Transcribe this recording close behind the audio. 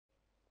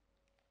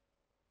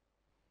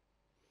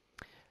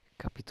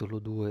Capitolo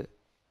 2.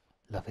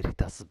 La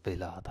verità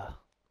svelata.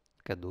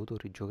 Che ha dovuto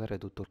rigiocare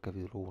tutto il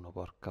capitolo 1,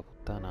 porca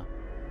puttana,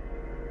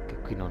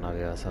 che qui non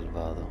aveva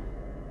salvato.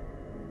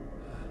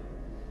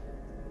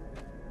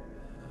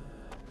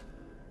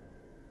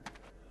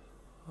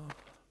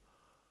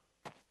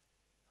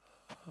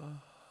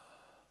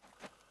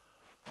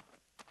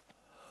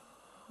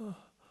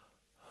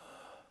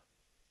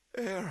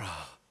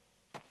 Era.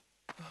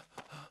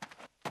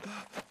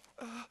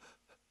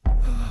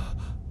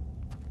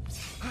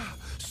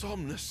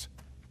 Somnus.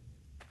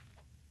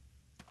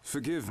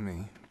 Forgive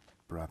me,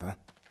 brother,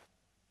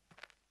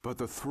 but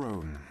the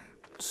throne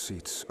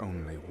seats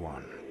only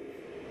one.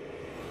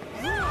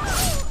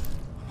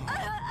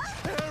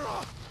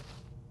 Era.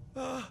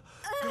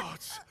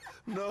 Gods,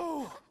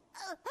 no.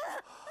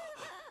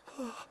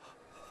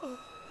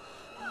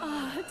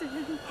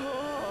 ARDYN.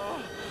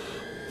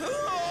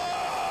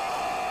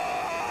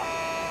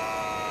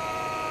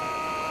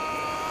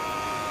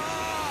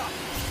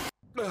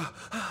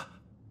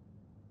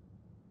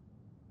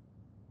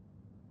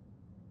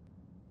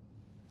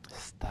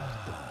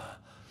 Stardo.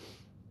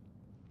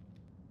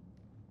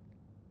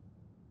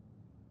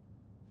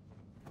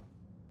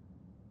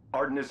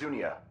 ARDYN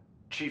Azunia,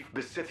 Chief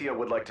Besithia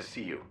would like to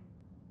see you.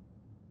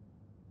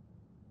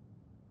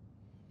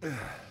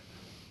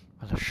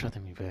 Ma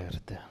lasciatemi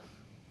perdere.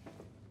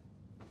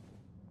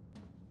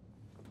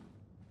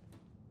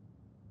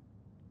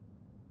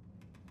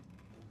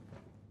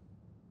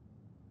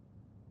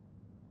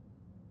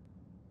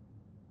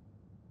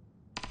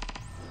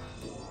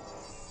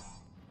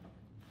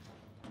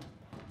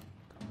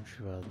 Come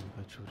ci vado?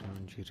 Faccio prima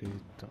un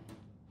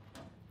giretto.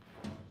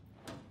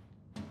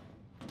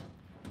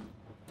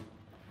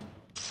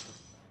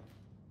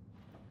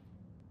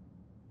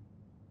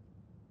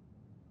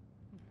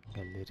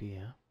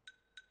 Galleria.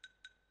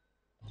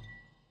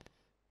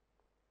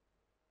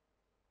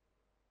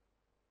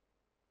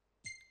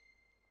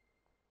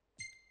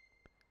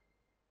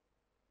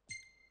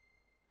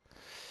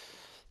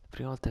 La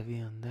prima volta che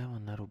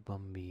andavo ero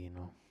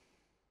bambino.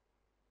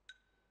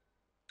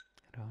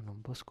 Ero in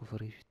un bosco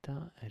fuori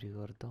città e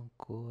ricordo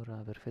ancora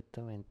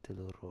perfettamente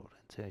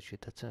l'orrore. Insieme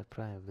all'eccitazione e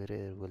provai a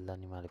vedere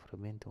quell'animale,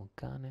 probabilmente un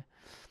cane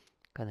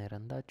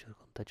randagio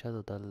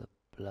contagiato dal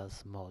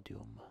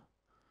plasmodium.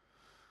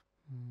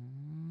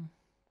 Mm.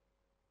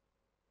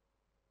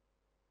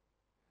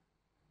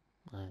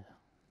 Eh,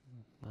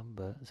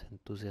 vabbè, si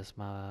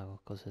entusiasmava con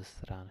cose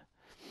strane.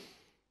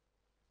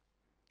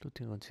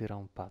 Tutti mi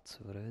consideravano un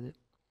pazzo, per vedere.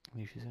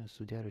 Mi decisione di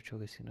studiare ciò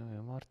che si chiama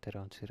morte era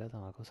considerata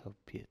una cosa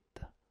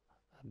obietta.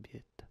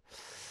 Abietta.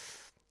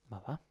 Ma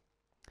va?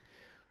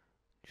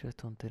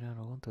 Certo non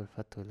tenevano conto del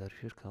fatto che la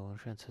ricerca della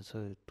conoscenza e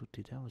so che tutti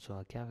i temi sono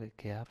la chiave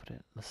che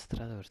apre la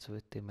strada verso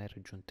vette mai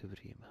raggiunte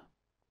prima.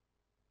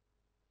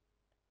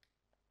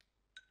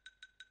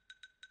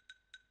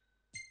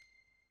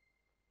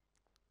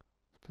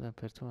 Spada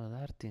apertura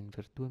d'Artin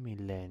per 2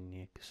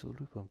 millenni e che solo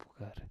lui può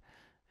invocare.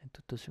 È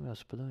tutto simile allo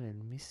spadone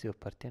del mistico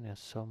appartiene a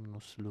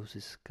Somnus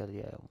Lucis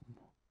Caelum,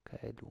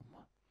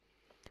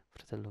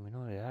 fratello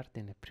minore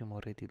Ardyn e primo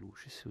re di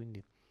Lucis,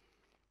 quindi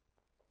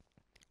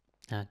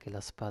anche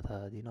la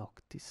spada di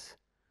Noctis.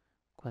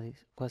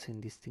 Quasi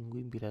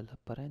indistinguibile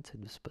all'apparenza, i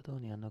due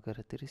spadoni hanno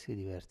caratteristiche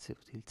diverse,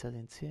 utilizzate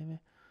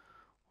insieme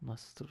uno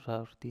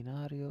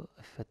straordinario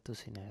effetto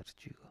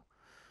sinergico.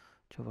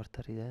 Ciò porta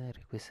a ritenere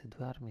che queste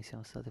due armi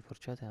siano state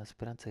forgiate nella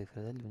speranza che i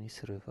fratelli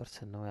unissero le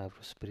forze a nome della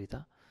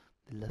prosperità,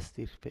 della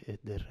stirpe e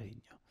del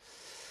regno.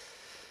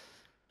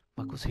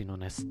 Ma così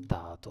non è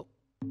stato.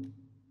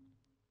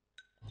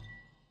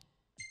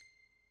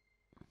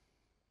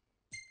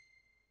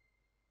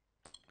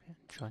 Qui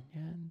non c'ho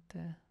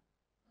niente.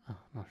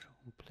 Ah, no, c'ho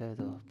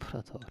completo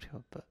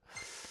laboratorio, vabbè.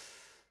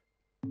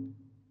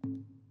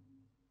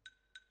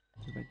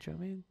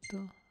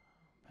 Equipaggiamento.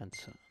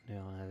 Penso di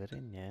non avere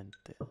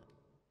niente.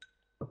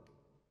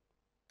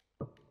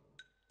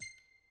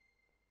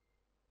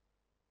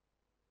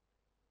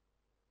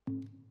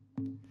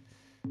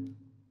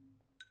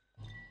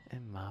 E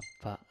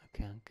mappa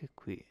che anche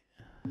qui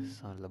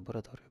sono al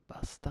laboratorio e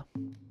basta.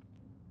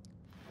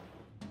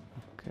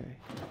 Ok.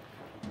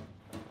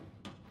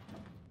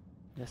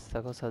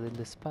 Questa cosa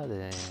delle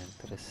spade è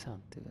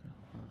interessante, però.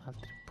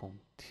 Altri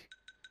punti.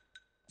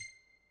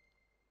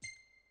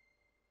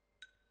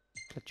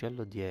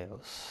 Flagello di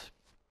Eos.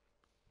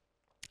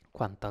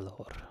 Quanta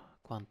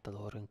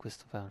lore in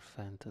questo Final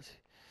Fantasy.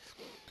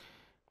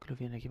 Quello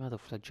viene chiamato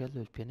flagello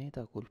del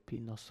pianeta colpì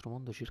il nostro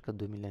mondo circa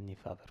 2000 anni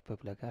fa per poi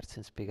placarsi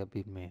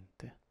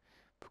inspiegabilmente.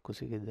 Fu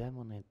così che i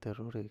demoni e il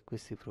terrore che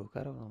questi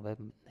provocarono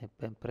vennero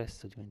ben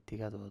presto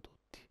dimenticati da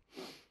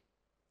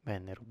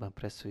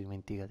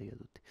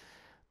tutti.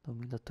 Dopo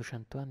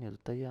 1800 anni,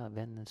 tuttavia,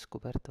 venne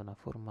scoperta una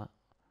forma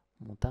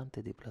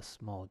mutante di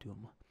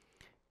plasmodium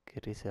che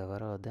rese la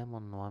parola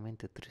demon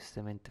nuovamente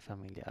tristemente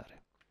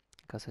familiare.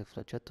 Le cause del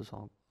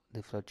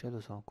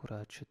flagello sono ancora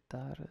da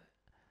accertare,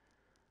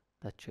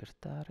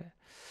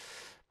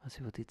 ma si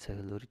ipotizza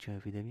che l'origine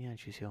dell'epidemia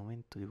ci sia un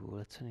aumento di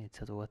popolazione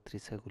iniziato 4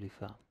 secoli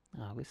fa.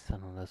 Ah, questa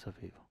non la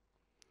sapevo.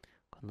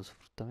 quando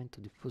sfruttamento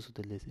diffuso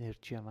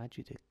dell'energia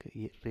magica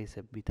che rese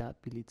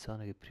abitabili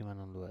zone che prima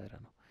non lo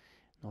erano.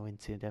 Nuovi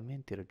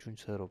insediamenti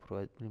raggiunsero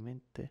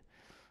probabilmente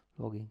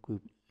luoghi in cui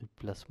il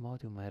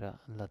plasmodium era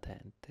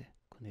latente,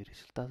 con il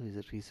risultato di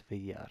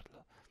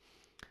risvegliarlo.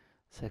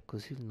 Se è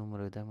così, il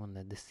numero di demon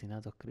è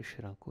destinato a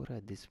crescere ancora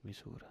a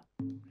dismisura.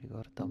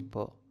 Ricorda un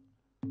po'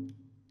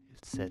 il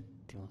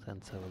settimo,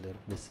 senza voler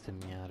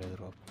bestemmiare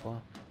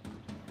troppo.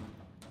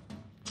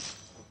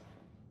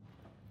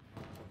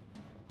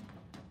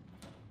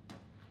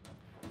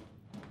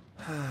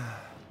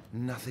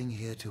 Nothing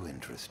here to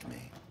interest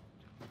me.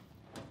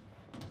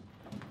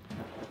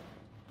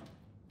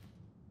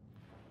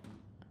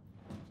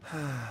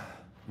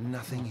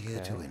 Nothing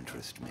here to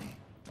interest me.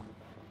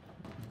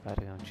 Mi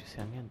pare che non ci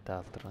sia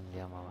nient'altro,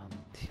 andiamo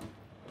avanti.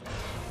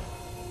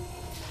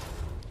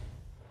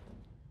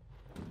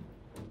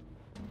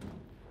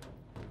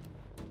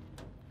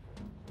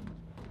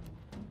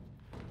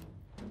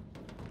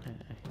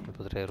 Io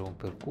potrei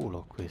rompere il culo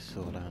a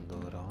questo volendo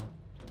però.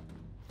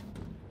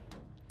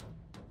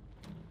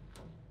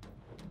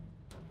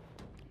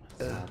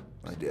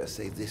 I dare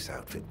say this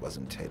outfit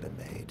wasn't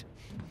tailor-made.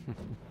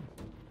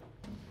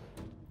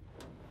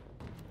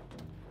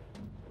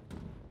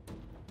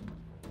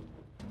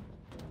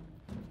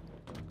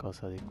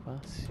 Qualcosa di qua?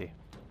 Sì.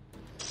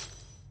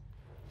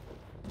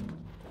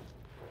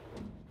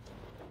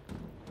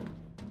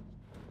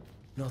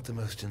 Not the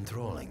most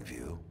enthralling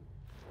view.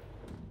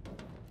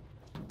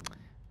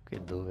 Qui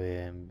è dove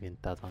è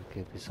ambientato anche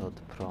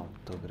episodio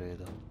pronto,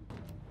 credo.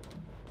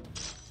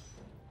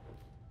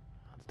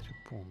 Altri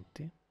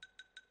punti.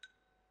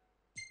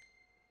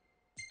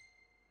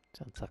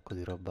 C'è un sacco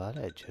di roba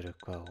da leggere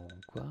qua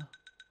comunque.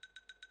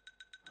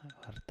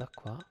 Guarda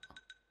qua.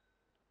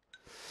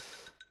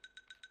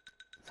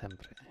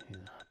 Sempre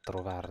a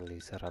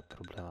trovarli sarà il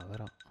problema,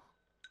 però.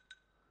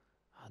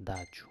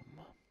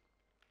 Adagium.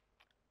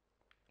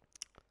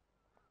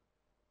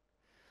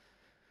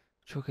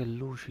 Ciò che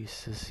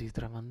Lucis si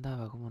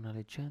tramandava come una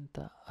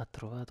leggenda ha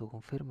trovato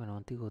conferma in un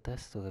antico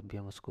testo che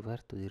abbiamo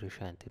scoperto di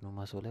recente in un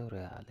mausoleo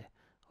reale.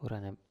 Ora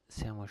ne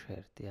siamo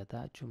certi,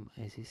 Adagium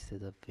esiste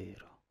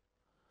davvero.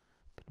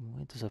 Per il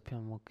momento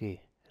sappiamo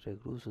che,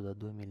 recluso da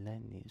 2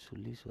 millenni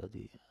sull'isola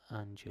di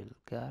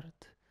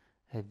Angelgard,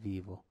 è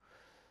vivo.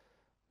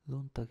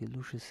 L'onta che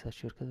Lucis ha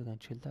cercato di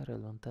cancellare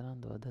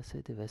allontanandola da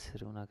sé deve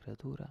essere una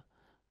creatura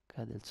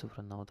che ha del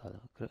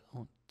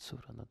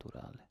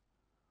soprannaturale.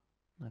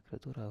 Una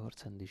creatura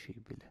forse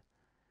indicibile,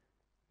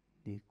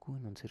 di cui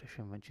non si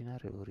riesce a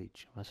immaginare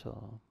l'origine, ma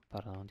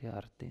parlano di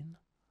ARDYN.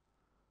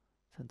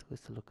 Sento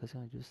questa è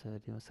l'occasione giusta per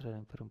dimostrare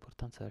l'impero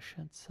importanza della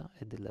scienza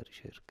e della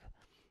ricerca.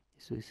 Gli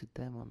studi su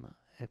demon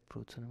e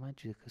produzioni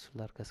magiche su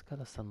larga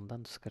scala stanno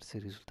dando scarsi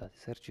risultati.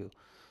 Sergio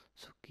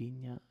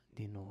sogghigna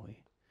di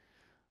noi.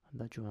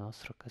 Adagio una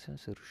nostra occasione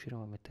se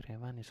riusciremo a mettere le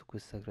mani su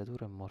questa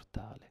creatura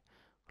immortale.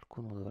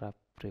 Qualcuno dovrà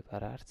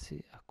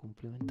prepararsi a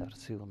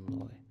complimentarsi con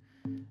noi.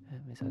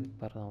 Mi sa che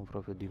parlano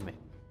proprio di me.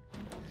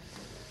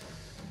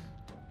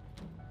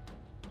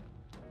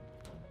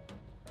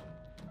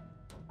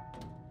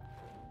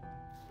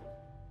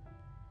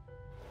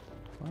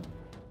 Qua.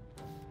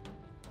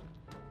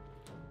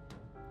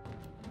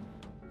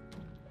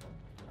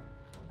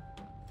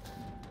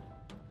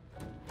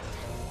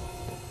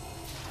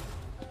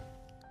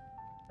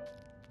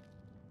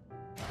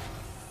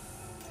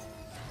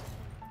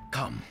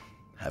 Come,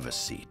 have a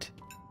seat.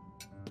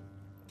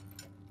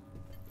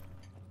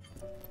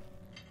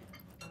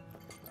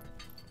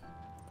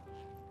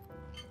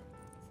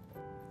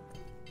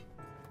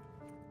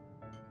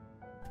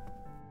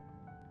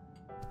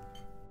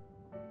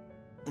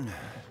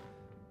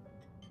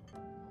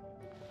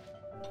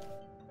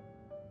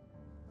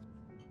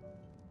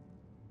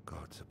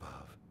 Gods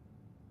above,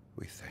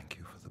 we thank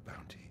you for the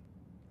bounty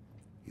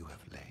you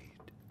have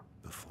laid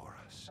before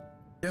us.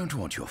 Don't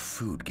want your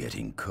food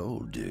getting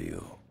cold, do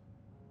you?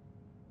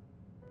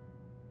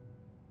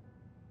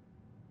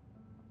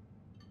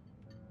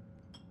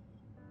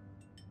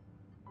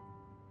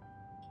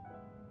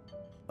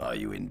 Are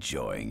you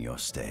enjoying your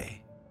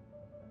stay?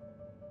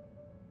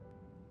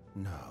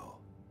 No.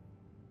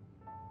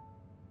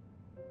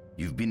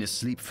 You've been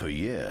asleep for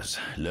years.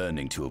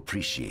 Learning to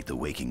appreciate the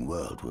waking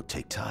world will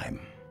take time.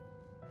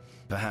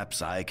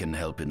 Perhaps I can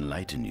help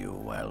enlighten you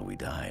while we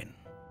dine.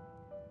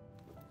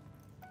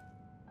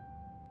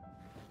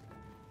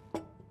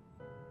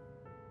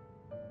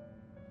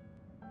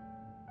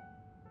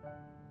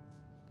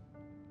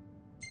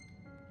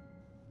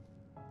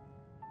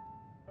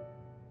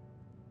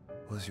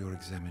 Was your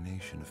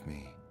examination of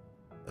me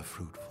a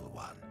fruitful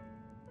one?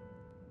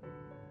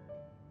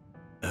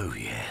 Oh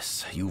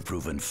yes, you've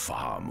proven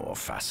far more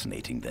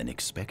fascinating than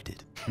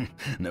expected.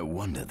 No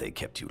wonder they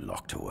kept you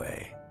locked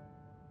away.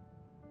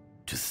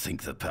 To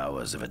think the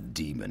powers of a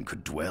demon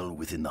could dwell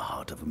within the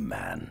heart of a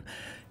man,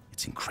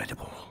 it's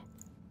incredible.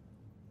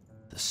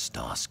 The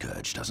Star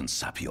Scourge doesn't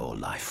sap your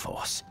life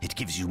force, it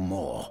gives you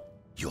more.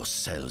 Your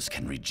cells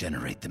can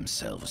regenerate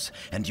themselves,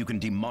 and you can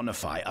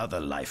demonify other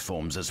life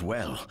forms as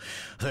well.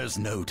 There's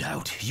no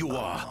doubt you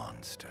are...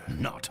 Monster.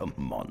 Not a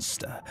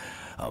monster,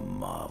 a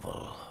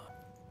marvel.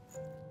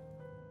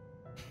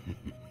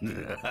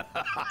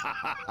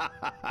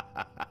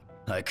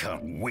 I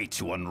can't wait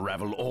to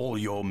unravel all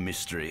your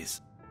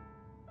mysteries.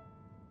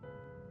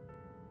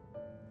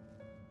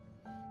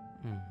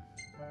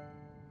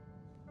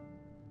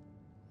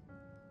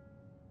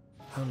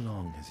 How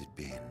long has it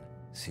been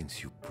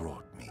since you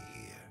brought me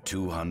here?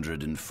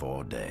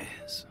 204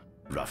 days.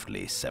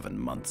 Roughly 7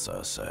 months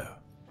or so.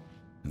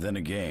 Then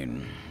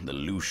again, the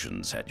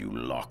Lucians had you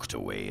locked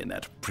away in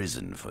that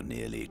prison for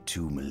nearly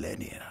 2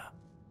 millennia.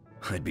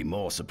 I'd be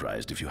more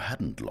surprised if you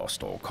hadn't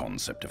lost all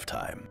concept of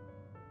time.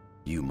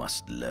 You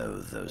must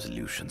loathe those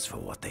Lucians for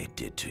what they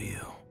did to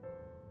you.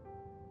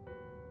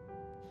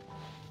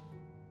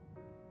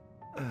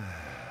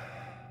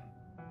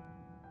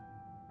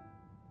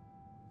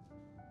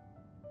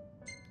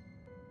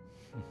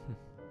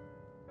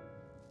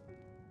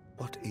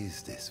 What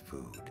is this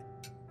food?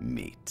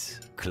 Meat,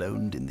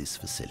 cloned in this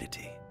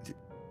facility.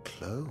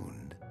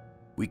 Cloned?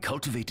 We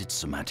cultivated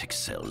somatic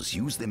cells,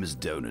 used them as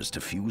donors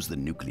to fuse the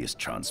nucleus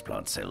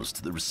transplant cells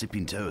to the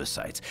recipient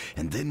oocytes,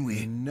 and then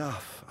we...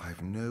 Enough.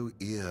 I've no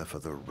ear for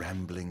the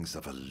ramblings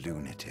of a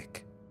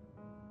lunatic.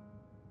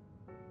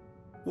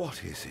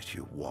 What is it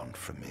you want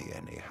from me,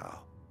 anyhow?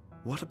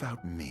 What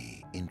about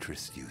me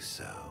interests you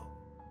so?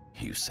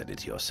 You said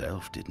it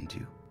yourself, didn't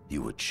you?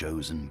 You were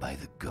chosen by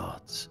the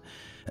gods.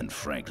 And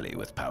frankly,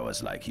 with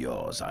powers like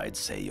yours, I'd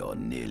say you're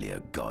nearly a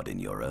god in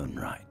your own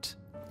right.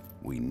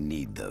 We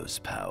need those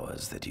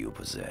powers that you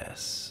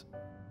possess.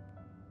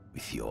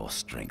 With your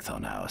strength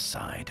on our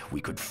side,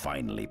 we could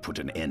finally put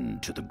an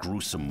end to the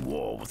gruesome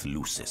war with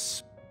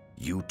Lucis.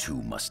 You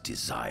too must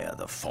desire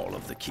the fall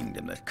of the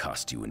kingdom that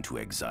cast you into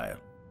exile.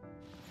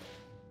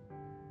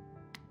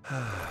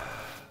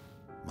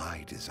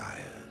 My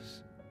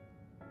desires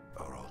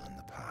are all in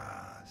the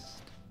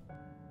past.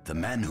 The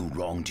man who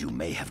wronged you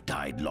may have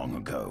died long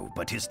ago,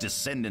 but his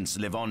descendants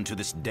live on to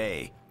this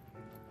day.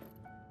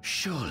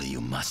 Surely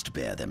you must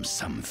bear them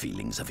some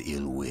feelings of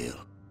ill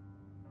will.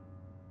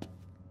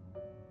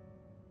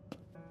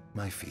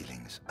 My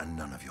feelings are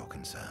none of your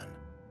concern.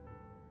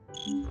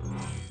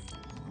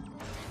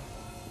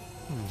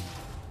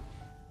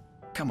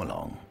 Come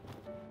along.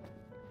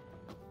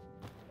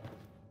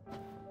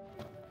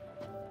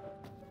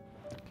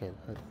 Ok,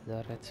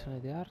 la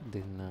reazione di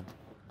ARDYN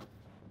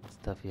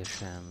sta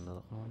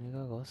piacendo.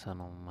 L'unica cosa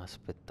non mi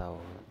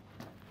aspettavo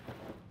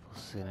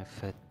fosse in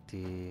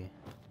effetti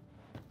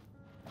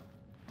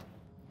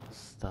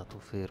stato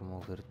fermo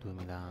per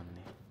 2000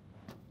 anni.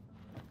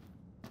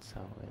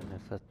 Pensavo che nel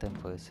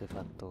frattempo avesse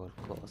fatto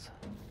qualcosa.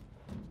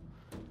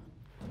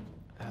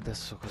 E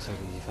adesso cosa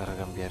che gli farà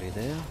cambiare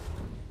idea?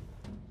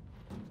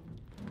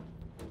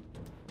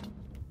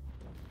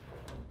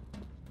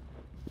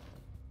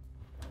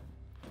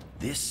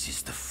 This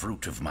is the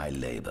fruit of my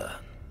labor.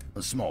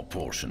 A small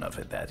portion of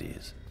it, that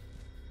is.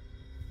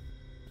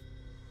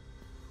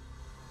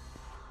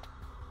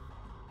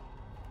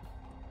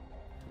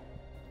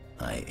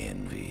 I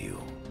envy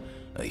you.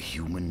 A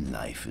human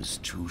life is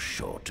too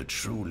short to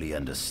truly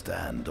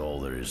understand all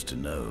there is to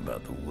know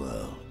about the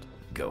world.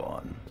 Go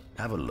on,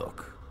 have a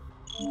look.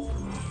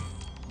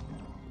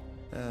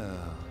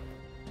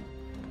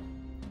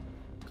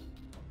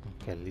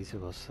 Ok, lì si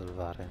può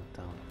salvare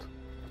intanto.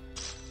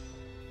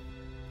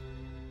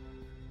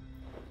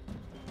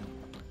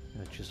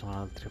 Ci sono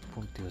altri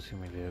appunti così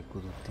me li leggo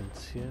tutti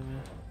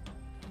insieme.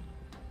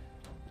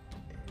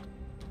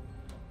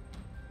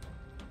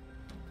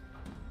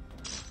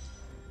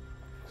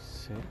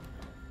 Sì.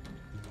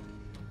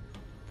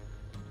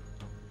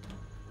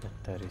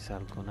 Aspetta,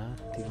 risalgo un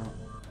attimo.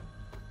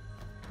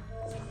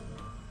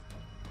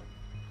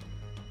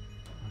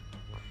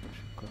 Ecco,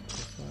 c'è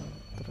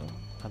qualcos'altro.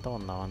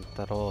 Madonna,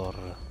 quanta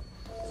horror.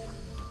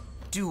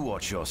 Do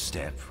watch your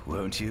step,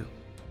 won't you?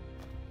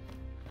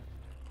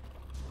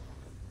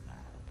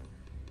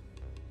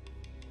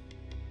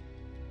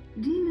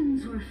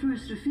 Demons were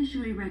first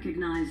officially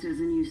recognized as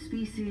a new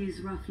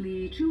species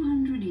roughly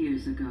 200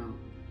 years ago.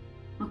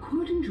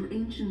 According to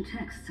ancient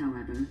texts,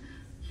 however,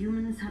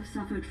 humans have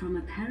suffered from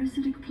a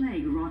parasitic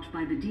plague wrought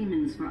by the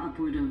demons for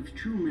upward of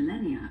 2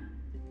 millennia.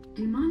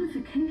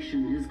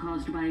 Demonification is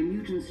caused by a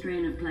mutant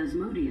strain of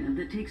plasmodia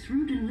that takes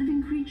root in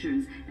living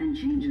creatures and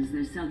changes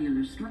their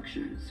cellular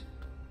structures.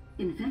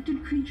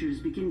 Infected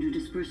creatures begin to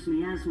disperse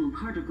miasmal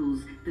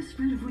particles, the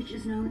spread of which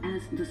is known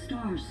as the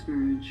star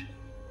scourge.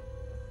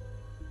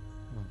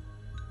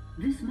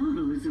 This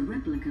model is a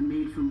replica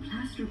made from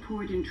plaster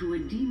poured into a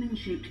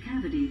demon-shaped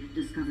cavity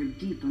discovered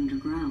deep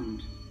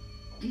underground.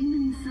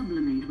 Demons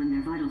sublimate when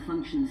their vital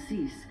functions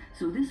cease,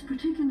 so this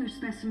particular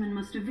specimen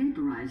must have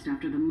vaporized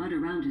after the mud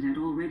around it had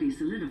already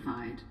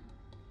solidified.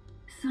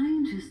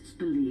 Scientists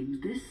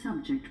believed this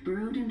subject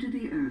burrowed into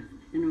the earth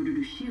in order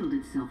to shield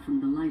itself from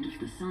the light of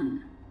the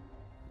sun.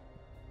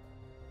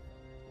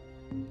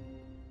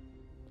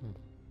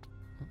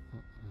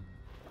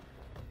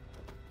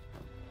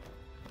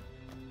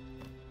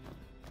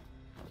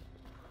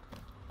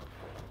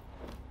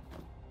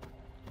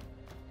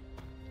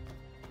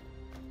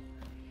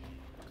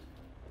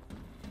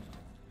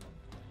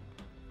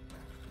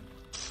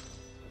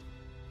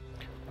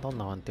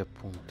 Donna quanti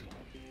appunti.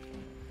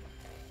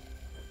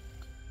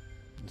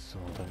 Adesso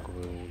lo tengo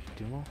per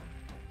ultimo.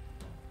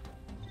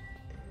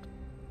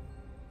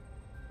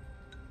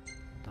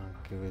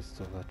 Anche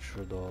questo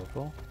faccio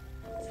dopo.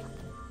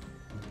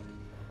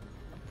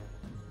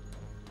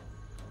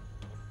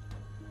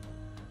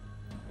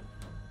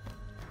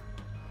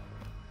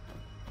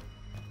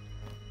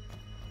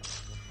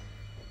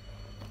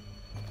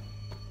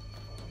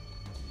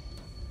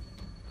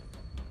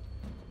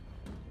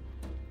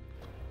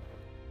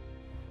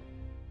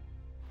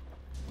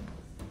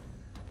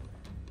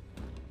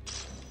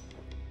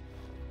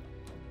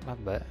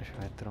 Vabbè, ci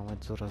metterò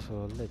mezz'ora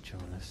solo a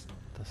leggere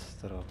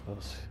sta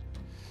roba, sì.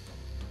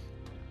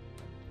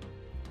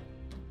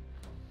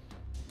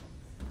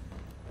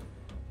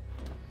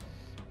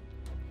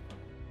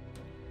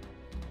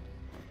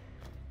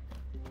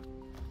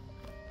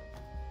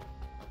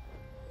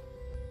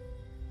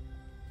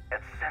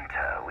 At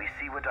center, we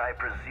see what I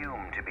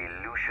presume to be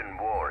Lucian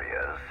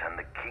warriors and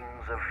the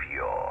kings of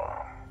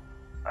yore.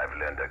 I've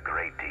learned a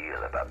great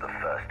deal about the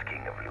first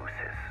king of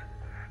Lucis,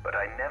 but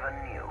I never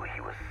knew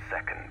he was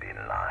second in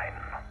line.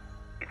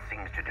 It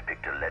seems to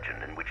depict a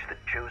legend in which the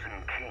chosen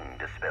king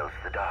dispels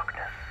the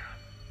darkness.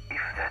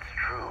 If that's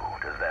true,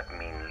 does that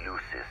mean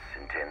Lucis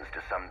intends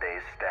to someday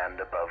stand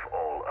above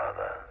all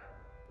others?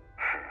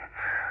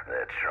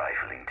 Their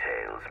trifling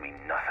tales mean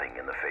nothing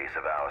in the face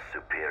of our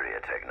superior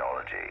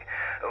technology.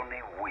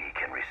 Only we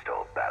can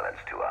restore balance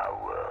to our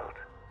world.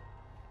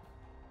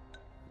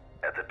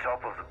 At the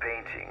top of the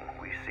painting,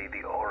 we see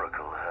the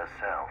Oracle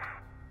herself.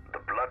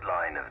 The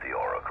bloodline of the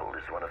Oracle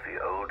is one of the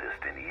oldest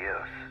in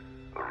Eos,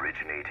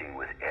 originating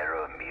with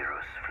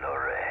Eromirus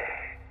Flore.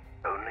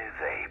 Only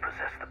they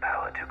possess the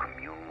power to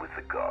commune with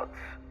the gods.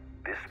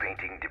 This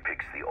painting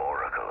depicts the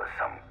Oracle as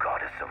some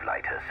goddess of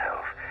light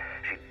herself.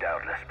 She'd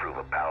doubtless prove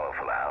a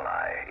powerful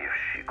ally if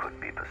she could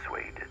be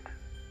persuaded.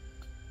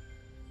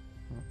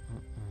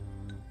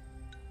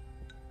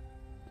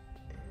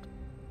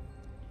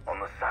 On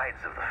the sides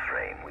of the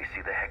frame, we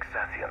see the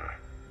Hexathian.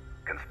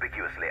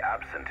 Conspicuously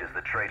absent is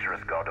the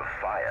traitorous god of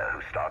fire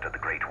who started the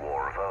Great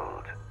War of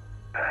old.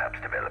 Perhaps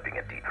developing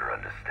a deeper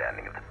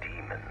understanding of the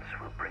demons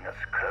will bring us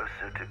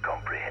closer to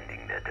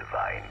comprehending their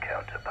divine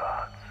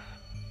counterparts.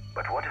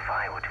 But what if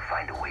I were to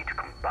find a way to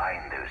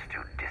combine those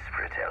two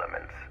disparate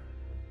elements?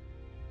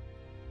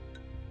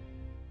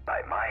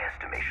 By my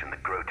estimation,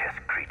 the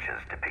grotesque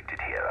creatures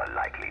depicted here are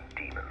likely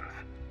demons.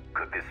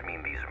 Could this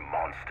mean these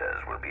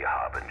monsters will be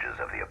harbingers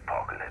of the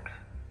apocalypse?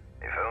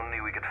 If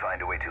only we could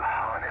find a way to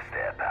harness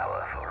their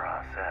power for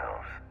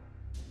ourselves.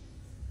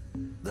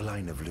 The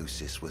line of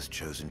Lucis was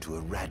chosen to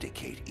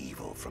eradicate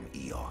evil from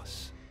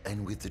Eos.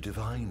 And with the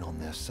divine on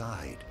their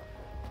side,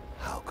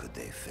 how could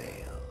they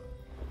fail?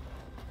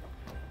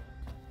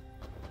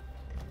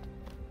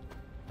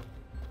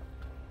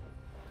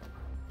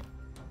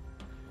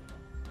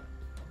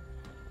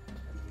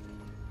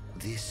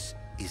 This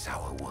is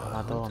our world.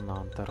 Madonna,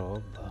 quanta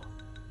roba.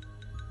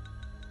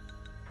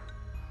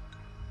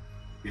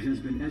 It has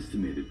been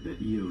estimated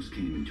that Eos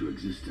came into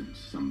existence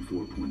some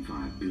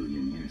 4.5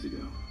 billion years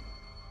ago.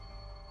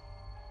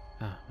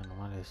 Ah, meno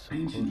male sono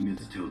Ancient corti.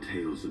 myths tell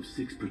tales of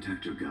 6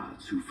 protector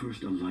gods who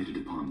first alighted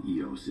upon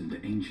Eos in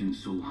the ancient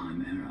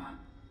Solheim era.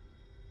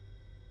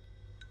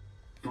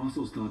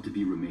 Fossils thought to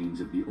be remains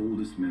of the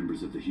oldest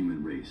members of the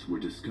human race were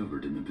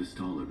discovered in the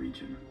Pistala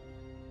region.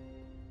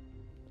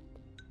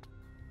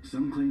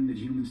 Some claim that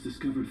humans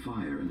discovered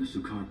fire in the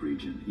Sukarp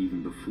region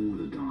even before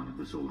the dawn of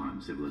the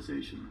Solheim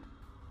civilization.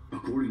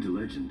 According to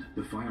legend,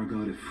 the fire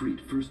god Ifrit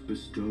first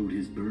bestowed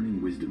his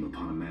burning wisdom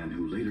upon a man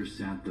who later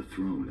sat the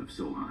throne of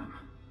Solheim.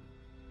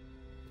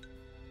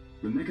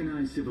 The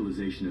mechanized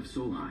civilization of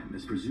Solheim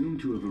is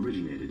presumed to have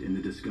originated in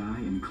the Disgai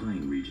and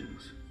Klang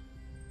regions.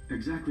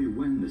 Exactly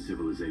when the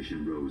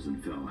civilization rose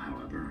and fell,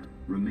 however,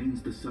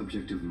 remains the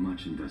subject of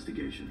much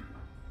investigation.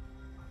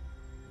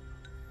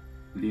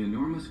 The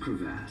enormous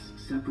crevasse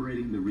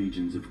separating the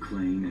regions of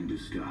Klang and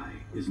Disgai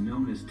is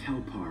known as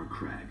Telpar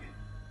Crag.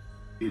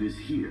 It is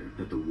here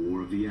that the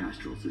War of the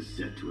Astrals is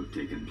said to have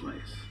taken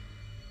place.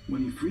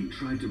 When Ifrit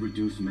tried to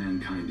reduce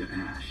mankind to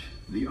ash,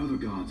 the other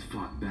gods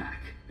fought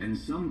back, and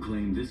some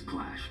claim this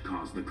clash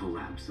caused the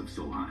collapse of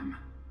Solheim.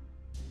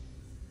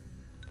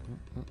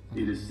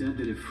 It is said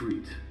that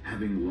Ifrit,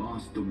 having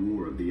lost the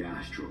War of the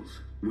Astrals,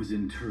 was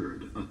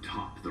interred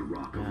atop the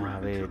rock of Ah,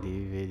 Rabbit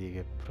vedi che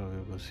è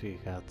proprio così,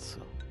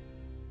 cazzo.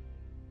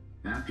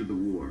 After the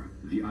war,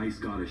 the ice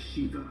goddess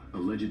Shiva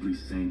allegedly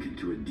sank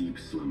into a deep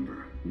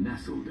slumber,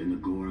 nestled in the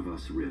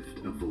Goravas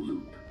rift of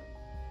Volúp.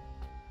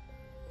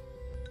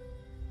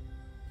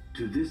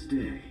 To this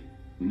day,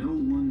 no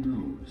one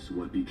knows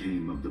what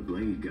became of the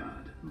blade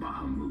god,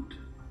 Bahamut.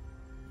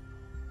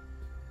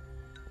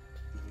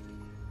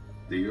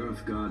 The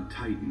earth god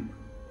Titan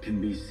can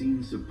be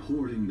seen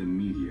supporting the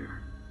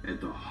meteor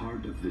at the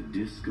heart of the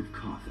disk of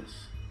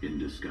Kothis in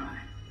the sky.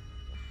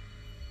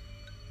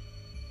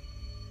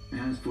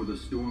 As for the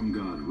storm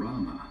god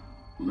Rama,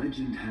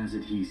 legend has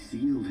it he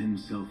sealed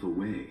himself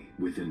away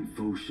within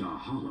Fosha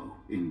Hollow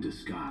in the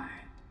sky.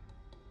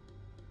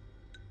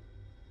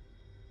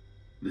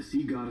 The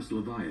sea goddess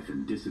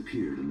Leviathan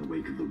disappeared in the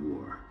wake of the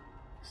war.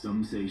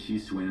 Some say she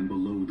swam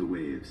below the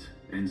waves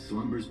and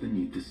slumbers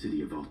beneath the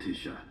city of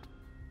Altisha.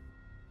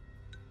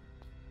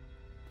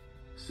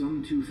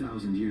 Some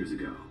 2,000 years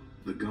ago,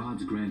 the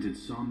gods granted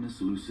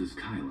Somnus Lucis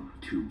Caelum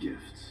 2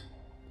 gifts: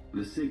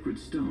 the sacred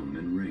stone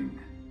and ring.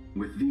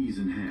 With these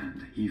in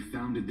hand, he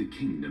founded the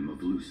kingdom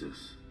of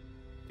Lucis.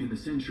 In the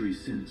centuries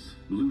since,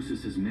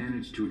 Lucis has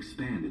managed to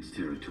expand its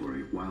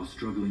territory while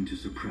struggling to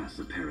suppress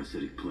a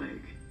parasitic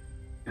plague.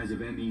 As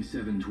of ME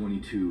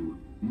 722,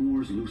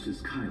 Mor's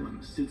Lucis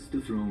Caelum sits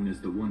the throne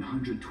as the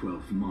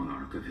 112th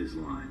monarch of his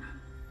line.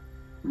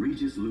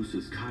 Regis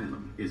Lucis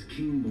Caelum is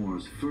King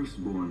Mor's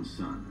firstborn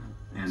son,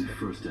 and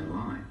first in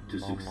line to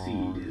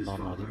succeed his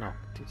father.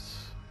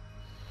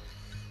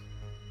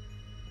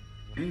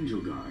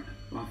 Angelgard,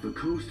 off the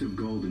coast of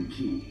Golden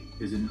Key,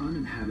 is an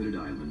uninhabited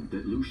island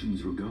that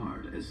Lucians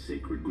regard as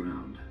sacred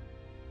ground.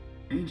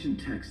 Ancient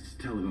texts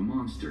tell of a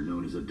monster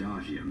known as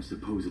Adagium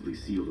supposedly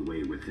sealed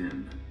away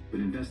within, but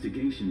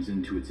investigations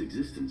into its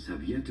existence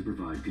have yet to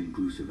provide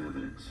conclusive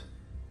evidence.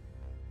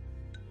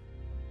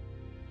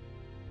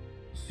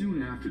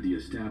 Soon after the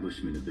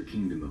establishment of the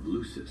Kingdom of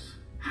Lucis,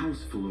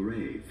 House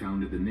Fulleré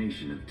founded the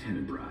nation of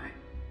Tenebrae.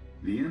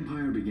 The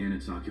Empire began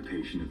its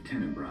occupation of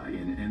Tenebrae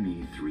in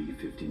ME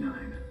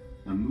 359,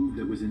 a move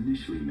that was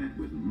initially met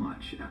with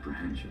much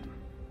apprehension.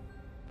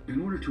 In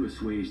order to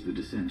assuage the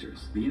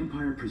dissenters, the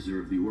Empire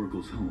preserved the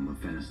Oracle's home of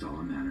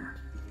Fenestala Manor.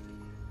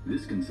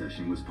 This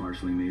concession was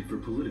partially made for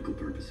political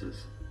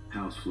purposes.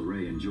 House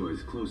Fulleré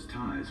enjoys close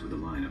ties with the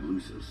line of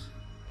Lucis.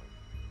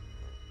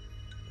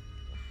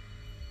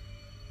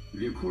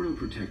 The Accordo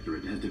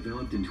Protectorate has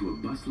developed into a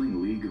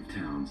bustling league of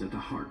towns at the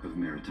heart of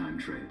maritime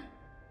trade.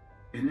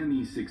 In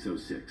ME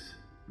 606,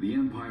 the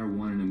Empire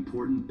won an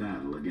important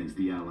battle against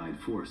the allied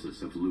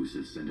forces of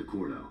Lucis and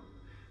Accordo,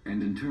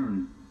 and in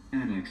turn,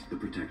 annexed the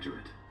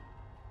Protectorate.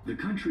 The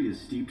country is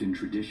steeped in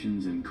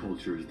traditions and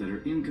cultures that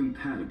are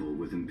incompatible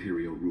with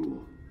imperial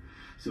rule,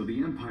 so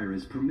the Empire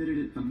has permitted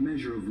it a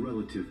measure of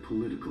relative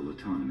political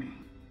autonomy.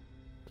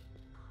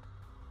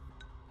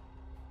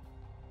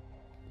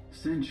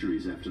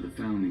 Centuries after the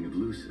founding of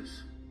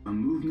Lucis, a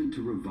movement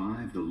to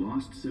revive the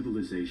lost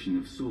civilization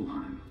of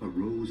Solheim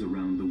arose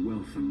around the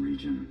Weltham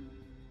region.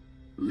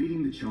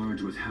 Leading the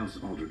charge was House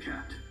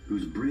Aldercat,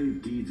 whose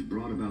brave deeds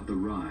brought about the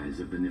rise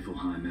of the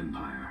Niflheim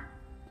Empire.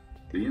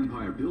 The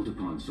Empire built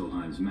upon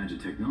Solheim's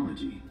magic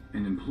technology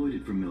and employed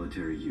it for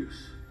military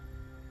use.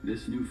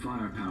 This new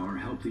firepower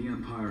helped the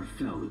Empire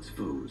fell its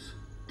foes,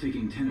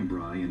 taking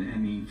Tenebrae in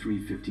ME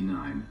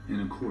 359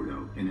 and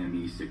Accordo in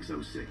ME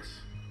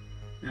 606.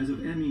 As of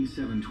ME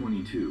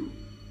 722,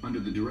 under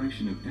the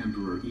direction of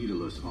Emperor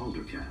Aedalus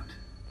Aldercat,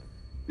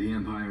 the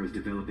Empire is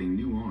developing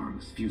new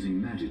arms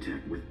fusing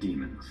magitech with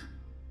demons.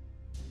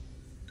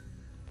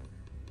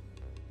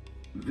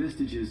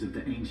 Vestiges of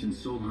the ancient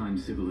Solheim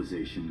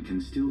civilization can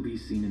still be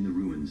seen in the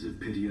ruins of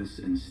Piteous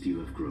and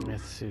Steeleth Grove.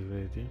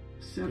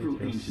 Several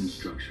ancient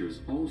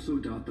structures also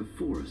dot the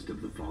forest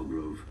of the Fall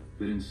Grove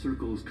that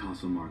encircles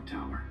Castlemark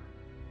Tower.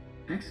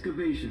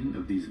 Excavation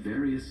of these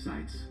various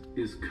sites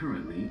is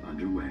currently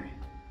underway.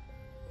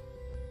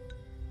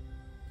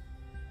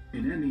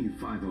 In ME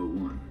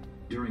 501,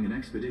 during an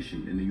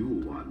expedition in the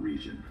Ulwat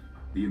region,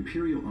 the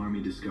Imperial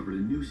Army discovered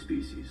a new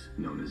species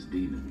known as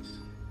demons.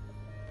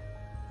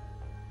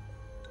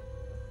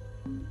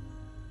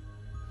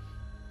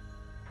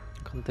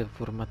 Quante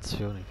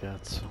informazioni,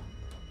 cazzo.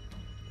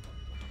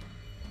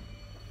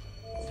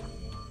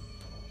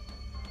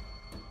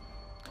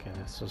 Ok,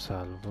 adesso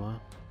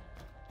salvo,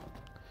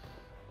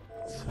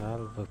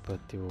 salvo e poi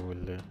attivo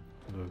quelle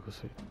due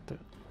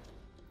cosette.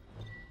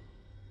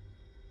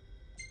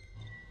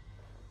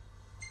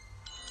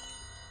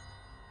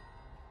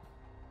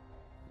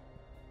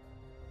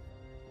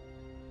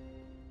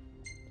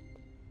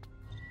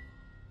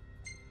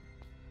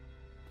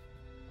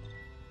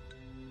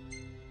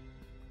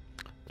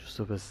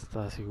 Giusto per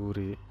stare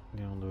sicuri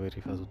di non dover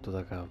rifare tutto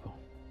da capo.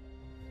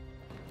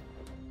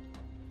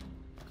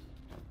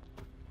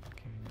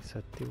 Ok, quindi se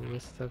attivo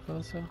questa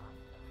cosa.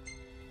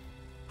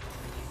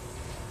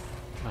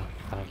 Ah,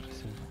 parli,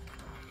 sì.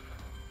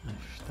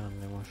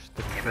 Stanno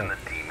mostri. Given the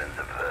demon's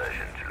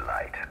aversion to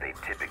light, they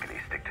typically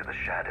stick to the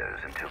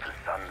shadows until the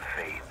sun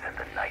fades and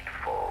the night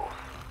falls.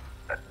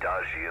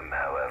 Adagium,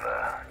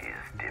 however, is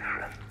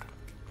different.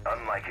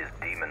 Unlike his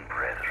demon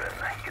brethren,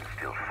 he can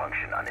still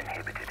function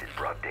uninhibited in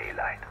broad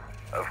daylight.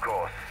 Of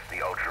course,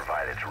 the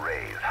ultraviolet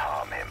rays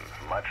harm him,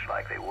 much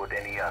like they would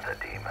any other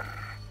demon.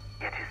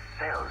 Yet his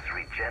cells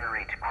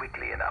regenerate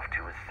quickly enough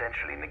to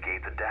essentially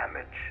negate the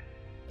damage.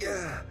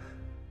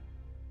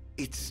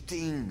 It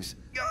stings.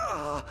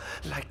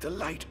 Like the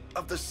light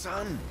of the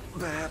sun.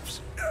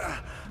 Perhaps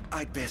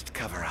I'd best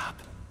cover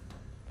up.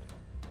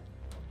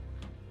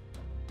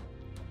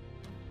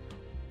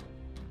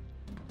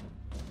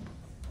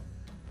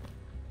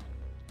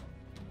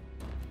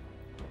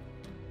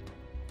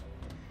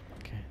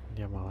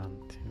 Andiamo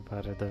avanti, mi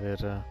pare di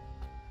aver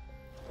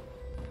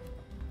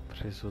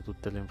preso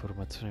tutte le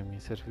informazioni che mi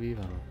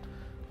servivano.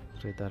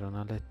 Vorrei dare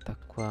una letta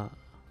qua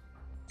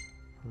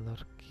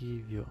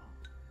L'archivio.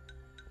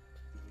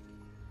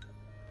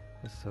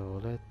 Questo avevo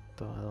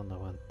letto. Madonna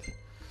quanti.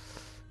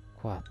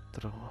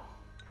 4.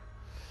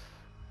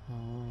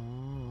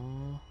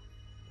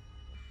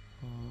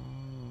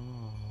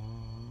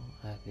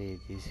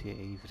 Vedi, sì,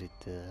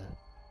 Ifrit.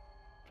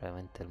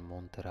 Veramente il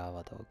monte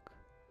Ravadog.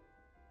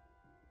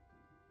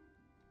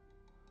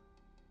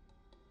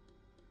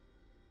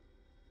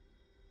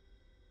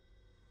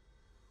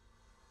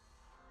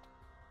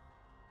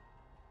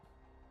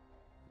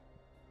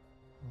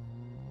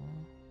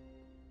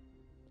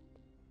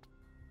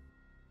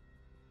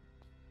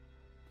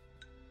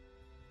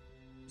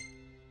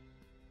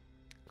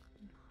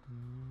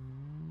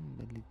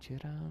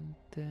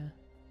 Belligerante.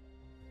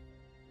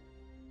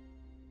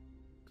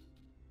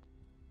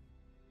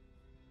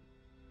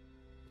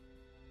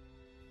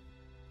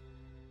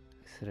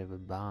 Sarebbe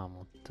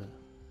Bahamut.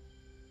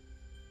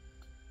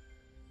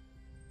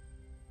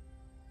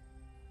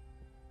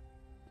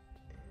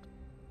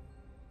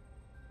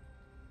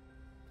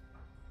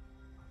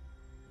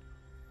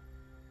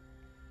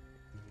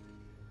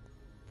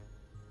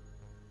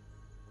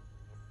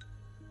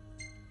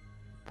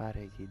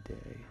 Pare gli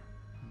dei.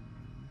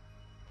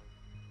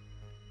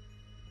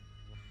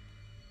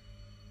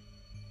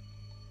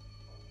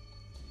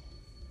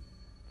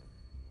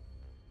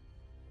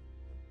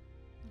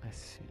 Eh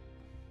sì.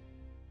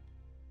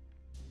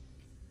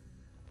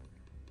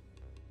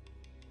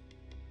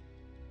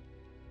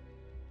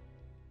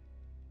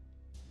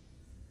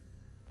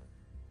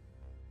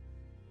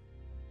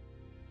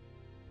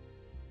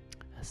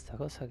 Sta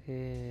cosa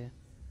che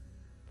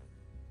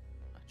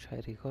c'ha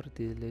i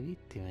ricordi delle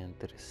vittime è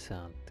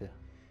interessante.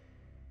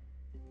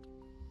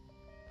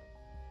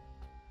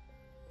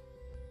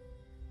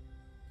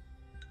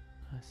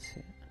 Eh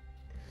sì.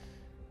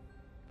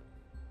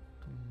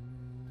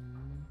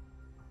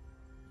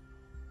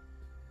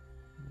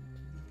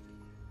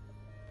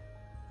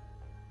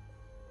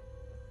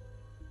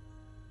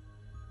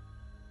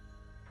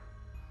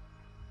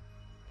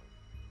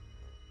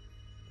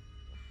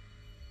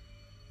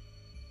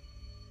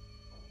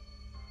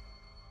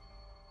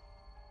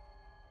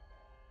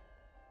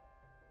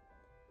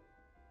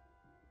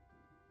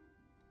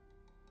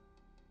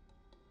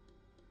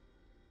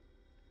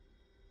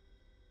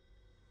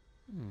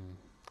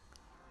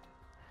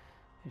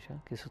 Dice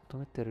anche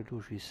sottomettere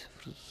luci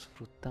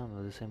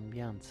sfruttando le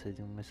sembianze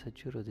di un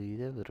messaggero degli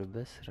dei potrebbe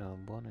essere una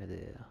buona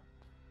idea.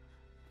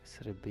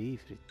 Sarebbe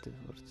Ifrit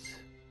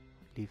forse.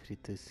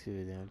 L'Ifrit che si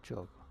vede nel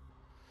gioco.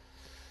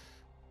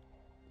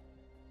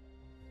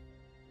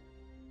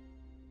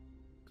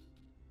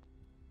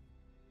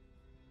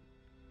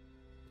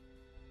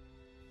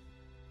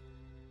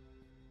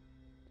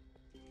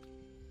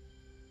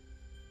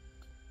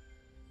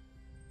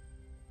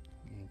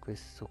 In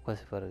questo qua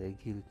si parla di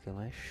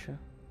Gilgamesh.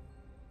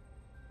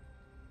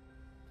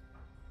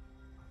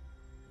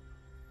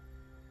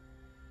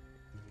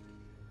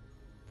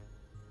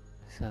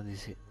 Sa di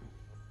sì.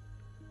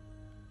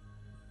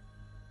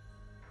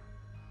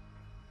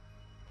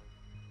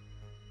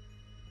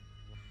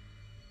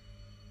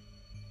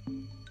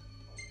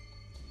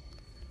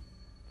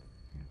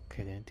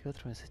 Ok,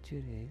 24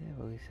 messaggeri di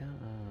poi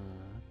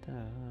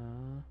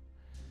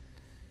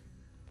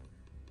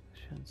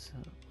scienza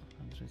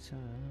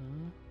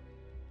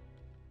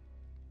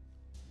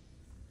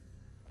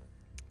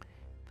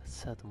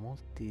passato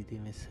molti dei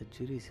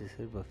messaggeri si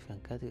sarebbero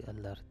affiancati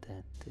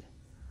all'ardente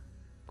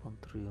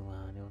contro gli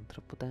umani,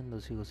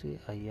 contrapponendosi così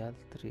agli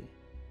altri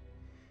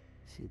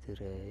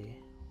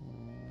siderei.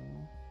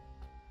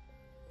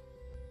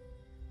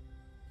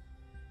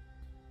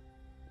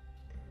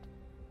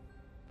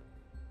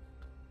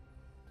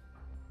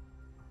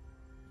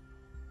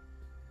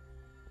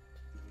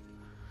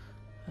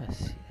 Eh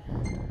sì,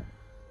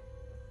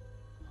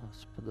 lo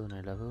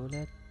spadone l'avevo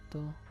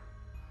letto.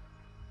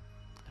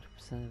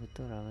 Rappresentante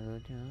vettore la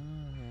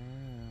metodologia.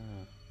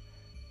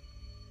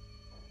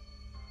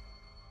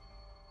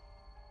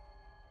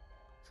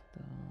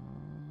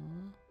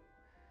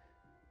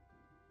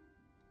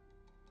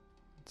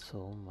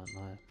 Insomma,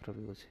 no, è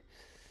proprio così.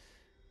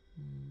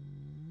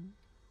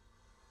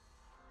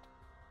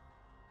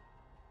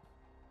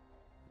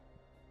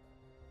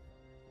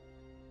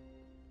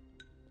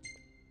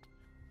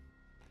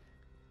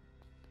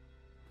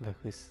 Beh,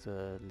 questo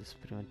è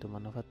l'esperimento che mi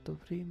hanno fatto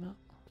prima.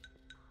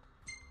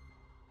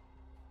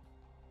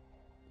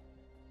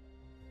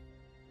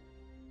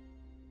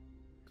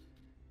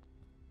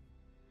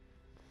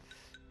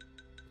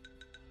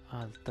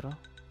 Altro?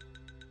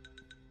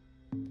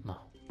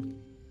 No.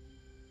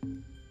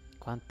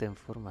 Quante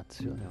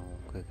informazioni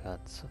comunque,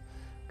 cazzo.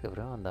 Che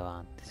proviamo ad andare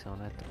avanti, se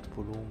non è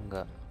troppo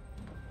lunga.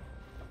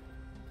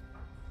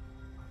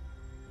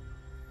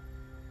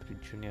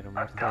 Prigioniero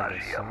mortale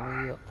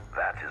sono io.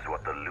 That is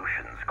what the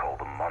Lucians call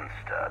the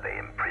monster they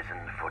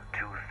imprisoned for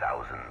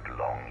 2,000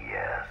 long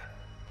years.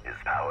 His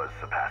powers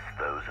surpass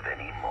those of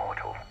any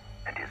mortal,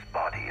 and his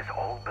body is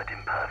all but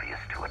impervious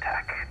to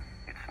attack.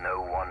 It's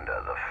no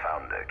wonder the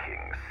Founder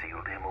King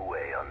sealed him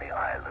away on the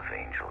Isle of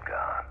Angel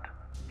Guard.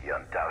 He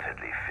undoubtedly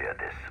undoubtedly feared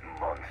this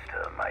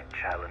monster might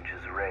challenge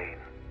his reign.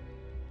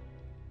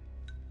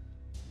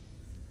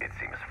 It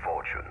seems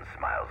fortune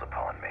smiles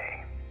upon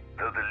me.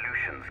 Though the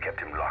Lucians kept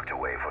him locked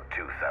away for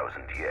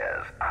 2,000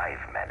 years,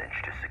 I've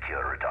managed to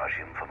secure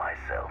Adagium for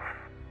myself.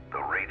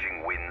 The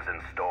raging winds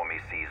and stormy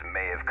seas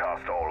may have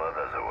cast all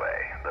others away,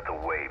 but the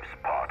waves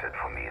parted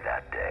for me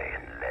that day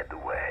and led the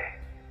way.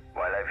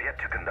 While I've yet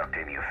to conduct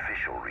any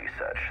official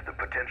research, the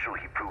potential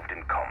he proved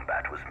in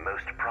combat was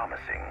most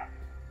promising.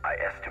 I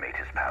estimate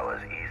his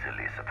powers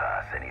easily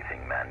surpass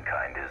anything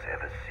mankind has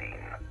ever seen.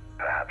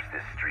 Perhaps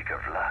this streak of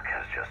luck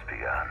has just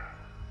begun.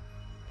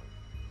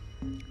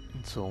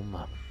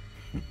 Insomma.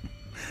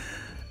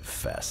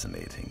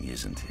 Fascinating,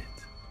 isn't it?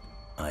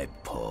 I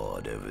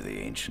pored over the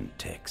ancient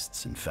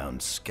texts and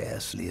found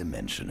scarcely a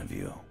mention of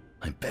you.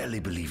 I barely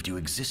believed you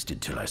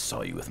existed till I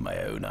saw you with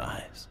my own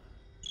eyes.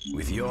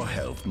 With your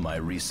help, my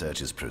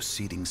research is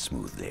proceeding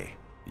smoothly.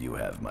 You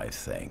have my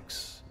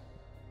thanks.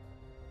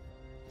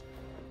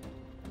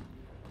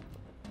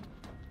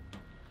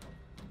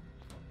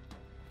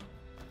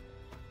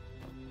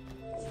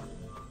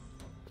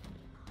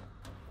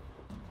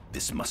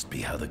 This must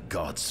be how the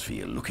gods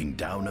feel looking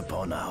down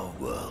upon our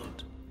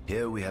world.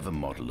 Here we have a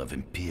model of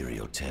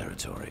imperial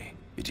territory.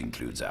 It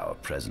includes our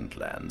present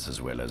lands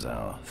as well as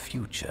our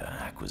future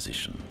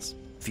acquisitions.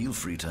 Feel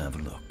free to have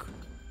a look.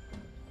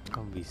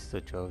 Ho visto,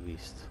 già ho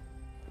visto.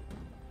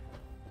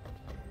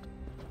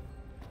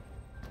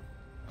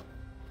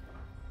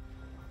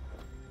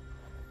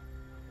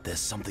 There's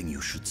something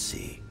you should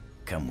see.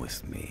 Come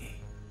with me.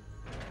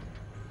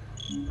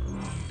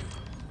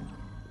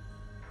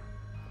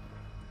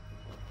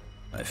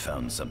 I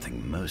found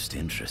something most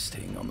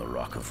interesting on the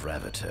Rock of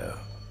Ravito.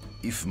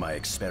 If my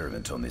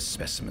experiment on this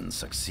specimen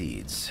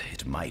succeeds,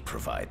 it might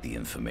provide the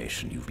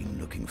information you've been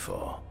looking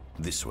for.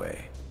 This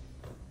way.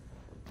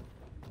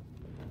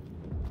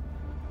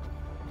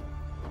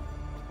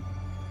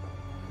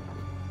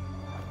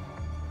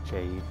 C'è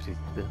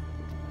Ifrit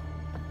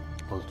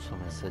o il suo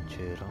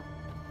messaggero.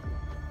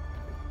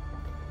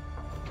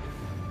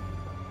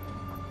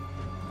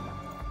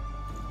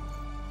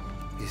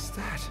 Is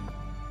that?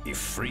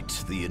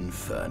 Ifrit the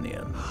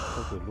Infernian.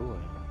 Proprio lui.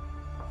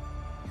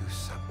 You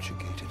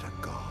subjugated a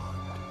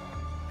god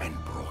and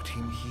brought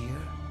him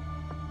here?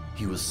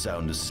 He was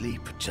sound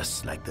asleep,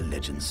 just like the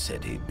legend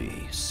said he'd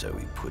be, so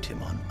we put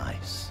him on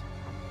ice.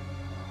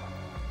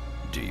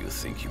 Do you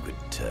think you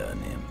could turn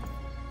him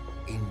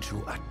Into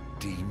a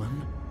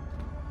demon?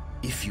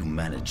 If you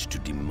managed to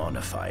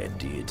demonify a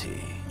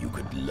deity, you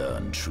could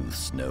learn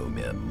truths no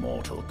mere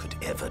mortal could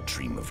ever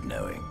dream of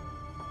knowing.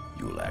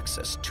 You'll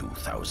access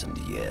 2,000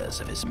 years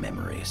of his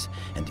memories,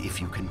 and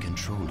if you can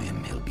control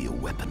him, he'll be a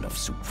weapon of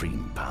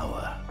supreme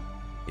power.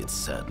 It's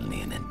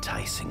certainly an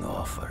enticing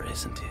offer,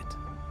 isn't it?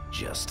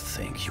 Just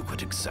think you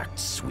could exact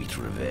sweet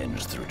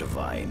revenge through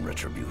divine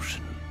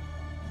retribution.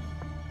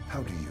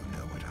 How do you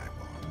know what I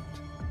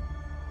want?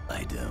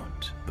 I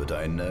don't, but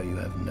I know you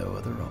have no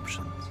other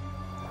options.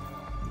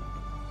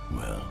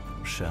 Well,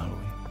 shall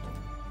we?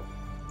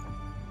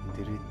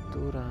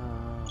 Addirittura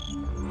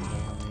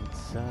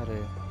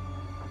iniziare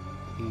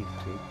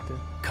Ifrit.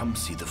 Come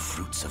see the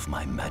fruits of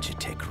my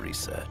Magitech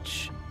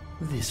research.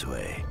 This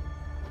way.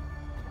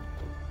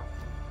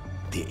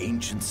 The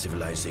ancient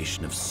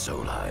civilization of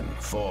Solheim,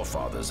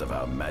 forefathers of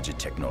our magic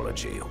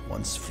technology,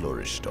 once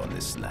flourished on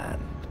this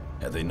land.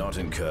 Had they not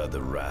incurred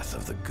the wrath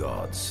of the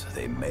gods,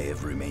 they may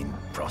have remained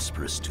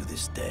prosperous to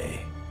this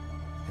day.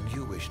 And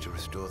you wish to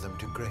restore them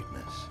to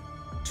greatness?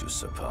 To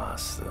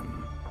surpass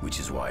them, which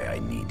is why I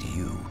need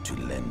you to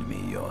lend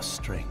me your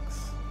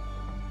strength.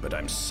 But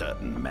I'm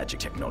certain magic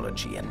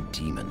technology and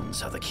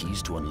demons are the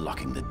keys to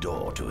unlocking the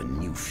door to a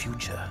new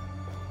future.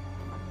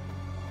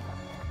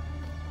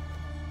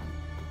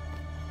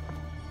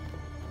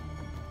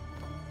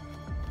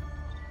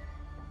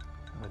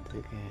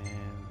 Vedete che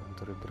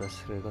dovrebbero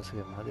essere le cose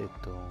che mi ha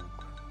detto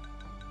comunque.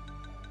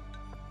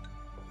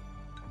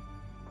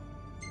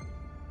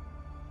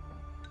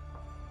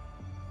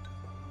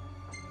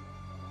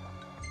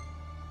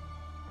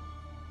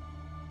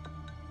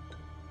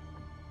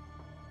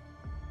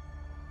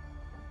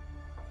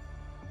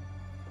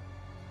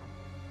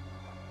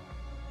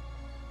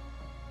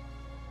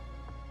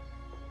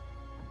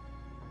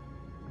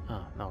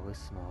 Ah, no,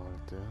 questo no.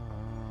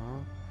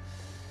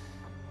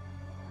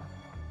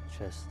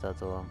 Cioè è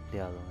stato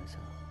ampliato, mi sa.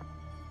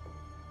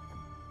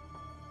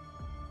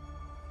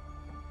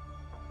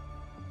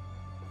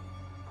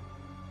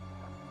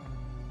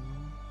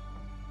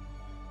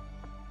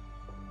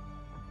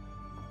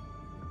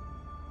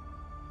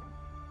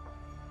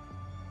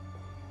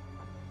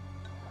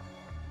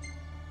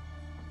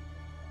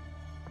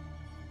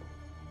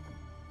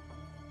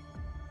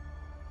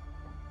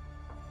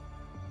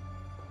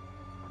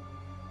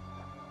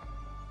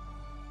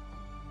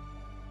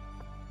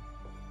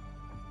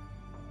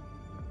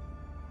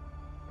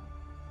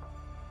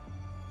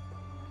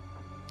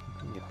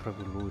 Quindi è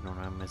proprio lui, non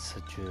è un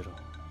messaggero,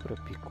 però è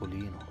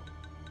piccolino.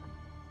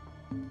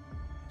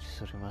 Ci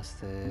sono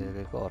rimaste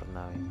le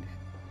corna, quindi.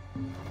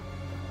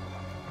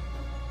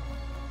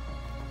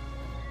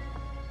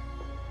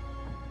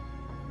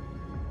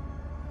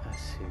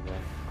 sì, dai.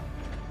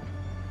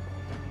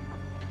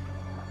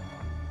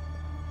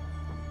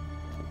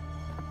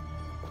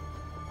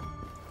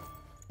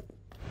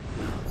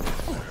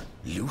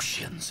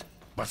 Lucians?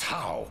 But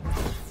how?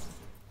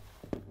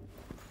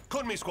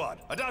 Kunmi Squad,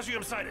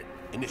 Adagium sighted.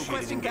 Initiating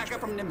Requesting engagement. backup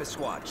from Nimbus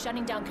Squad.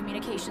 Shutting down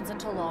communications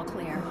until all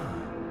clear.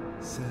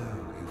 So,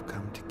 you've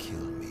come to kill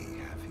me,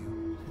 have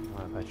you?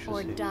 Faccio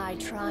Or sì. die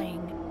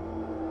trying.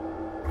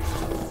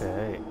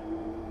 Ok.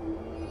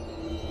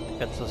 Che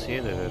cazzo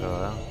siete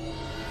però, eh?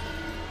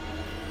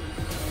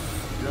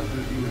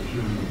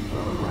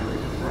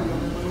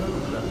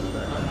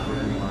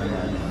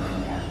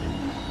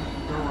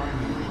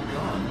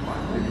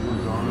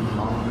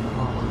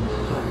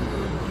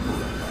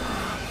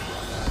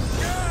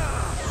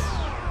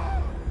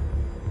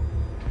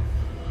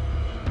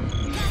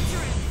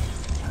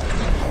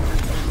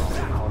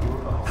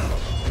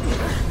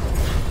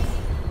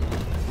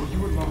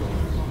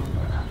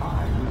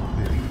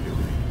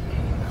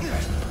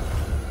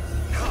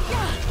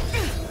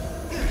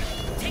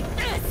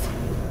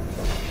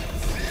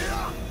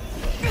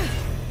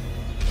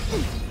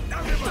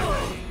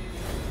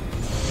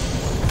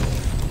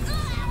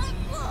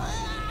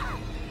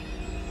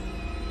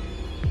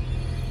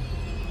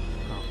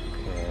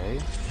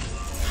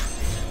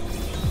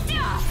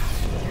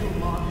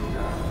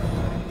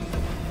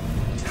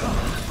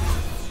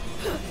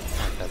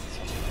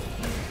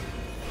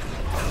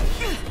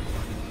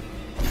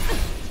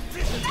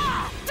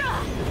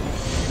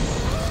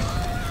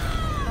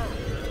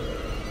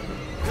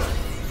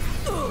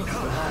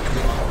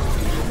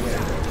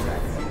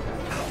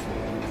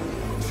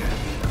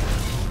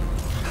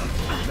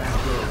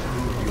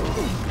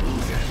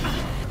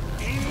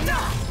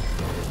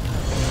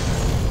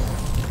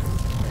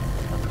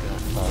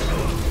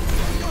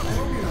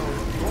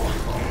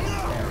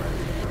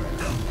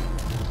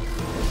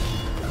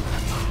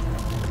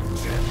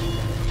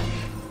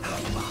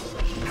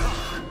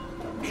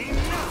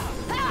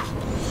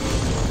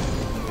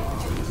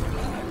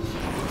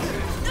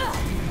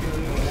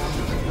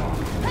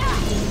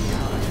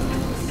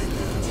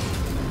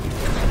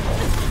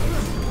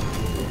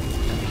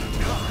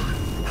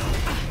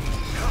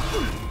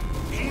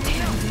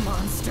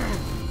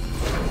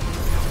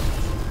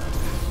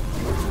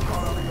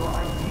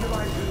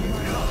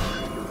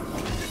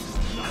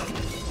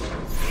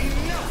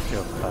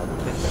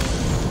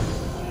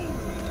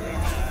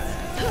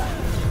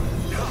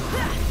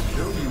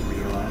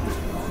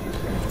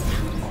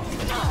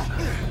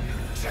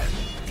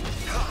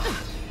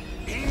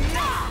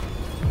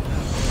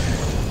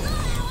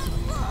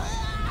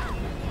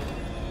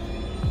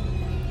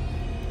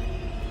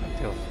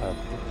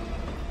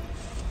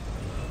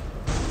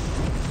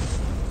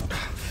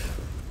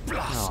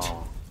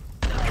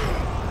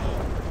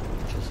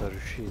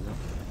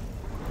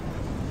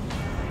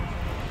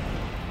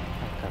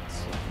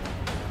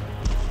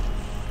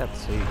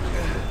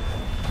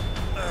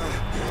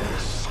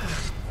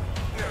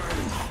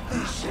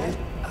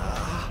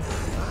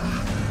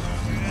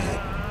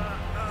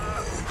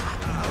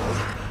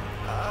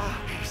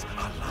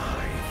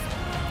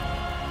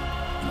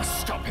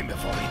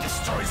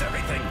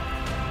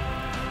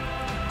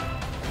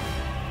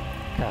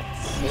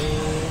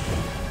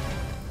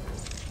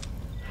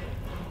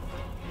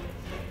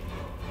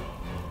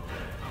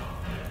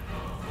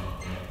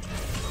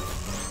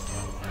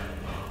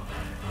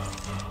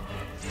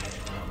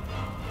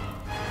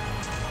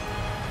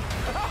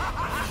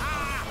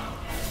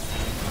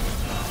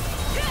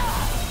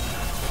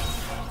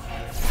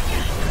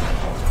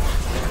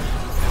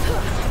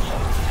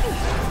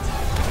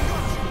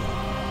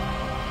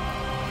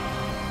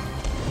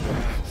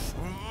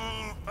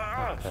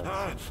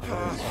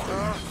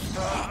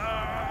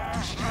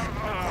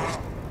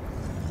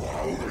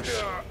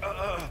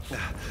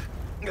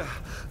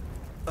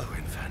 Oh,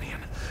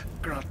 Infanian,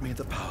 grant me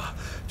the power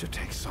to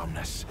take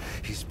Somnus,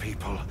 his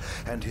people,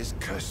 and his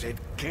cursed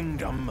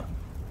kingdom,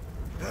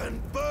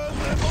 and burn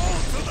them all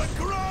to the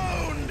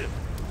ground!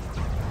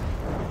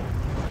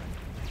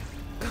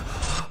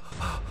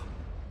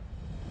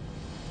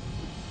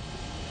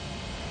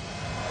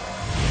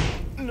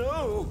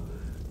 No!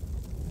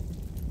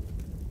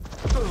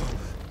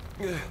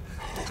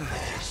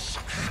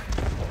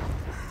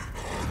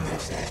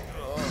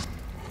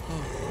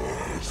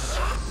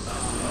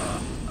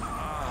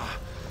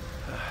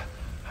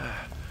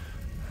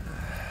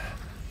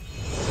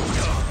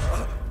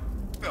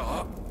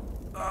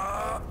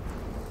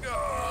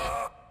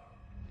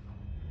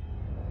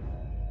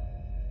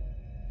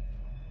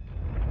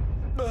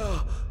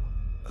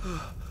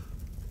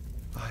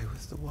 I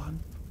was the one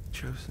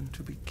chosen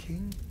to be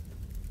king.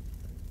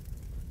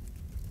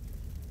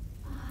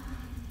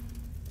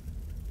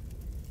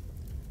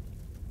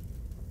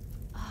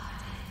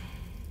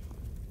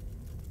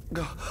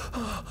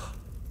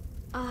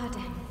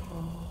 ARDYN.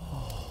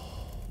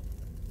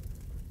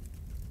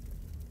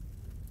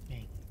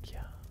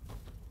 Minchia.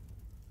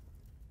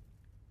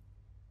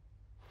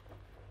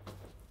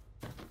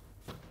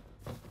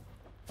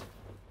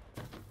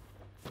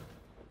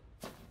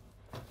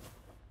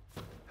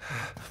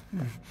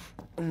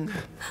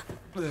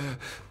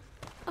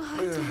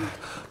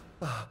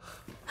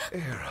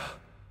 Era.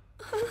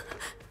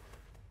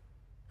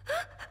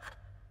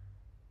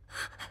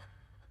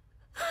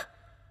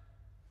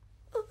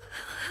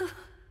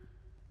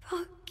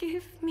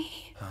 Forgive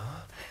me.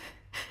 Huh?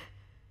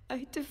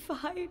 I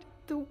defied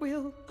the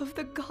will of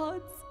the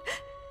gods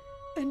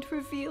and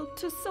revealed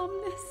to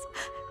Somnus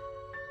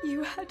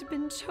you had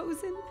been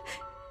chosen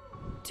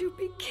to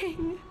be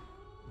king.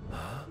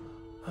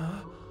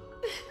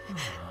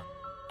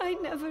 I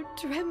never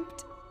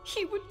dreamt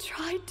he would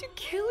try to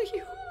kill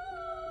you.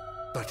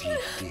 But he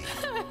did.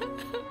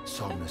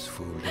 Somnus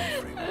fooled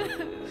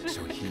everyone,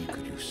 so he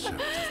could usurp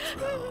the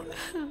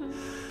throne.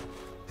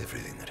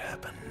 Everything that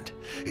happened,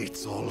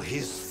 it's all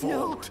his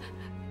fault.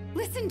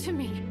 No! Listen to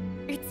me.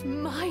 It's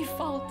my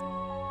fault.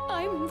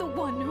 I'm the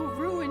one who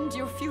ruined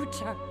your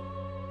future.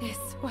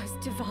 This was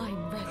divine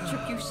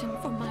retribution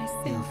for my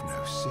sins. You've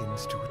no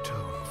sins to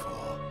atone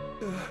for.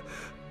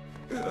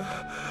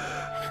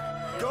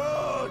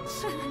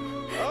 Gods!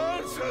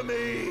 Answer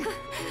me!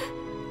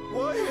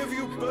 Why have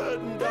you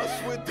burdened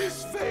us with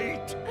this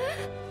fate?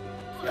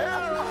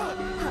 Era!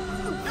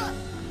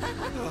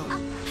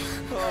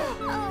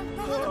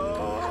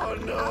 Oh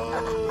no!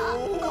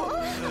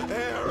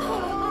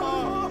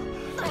 Era!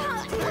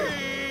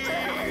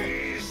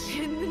 Please!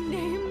 In the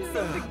names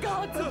of the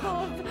gods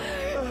above,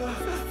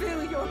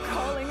 fulfill your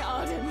calling,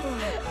 ARDYN,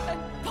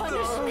 and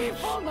punish me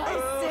for my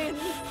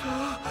sins.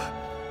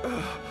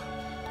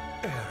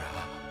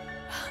 Era.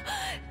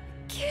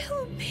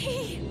 Kill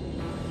me.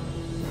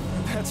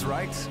 That's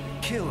right.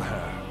 Kill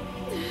her.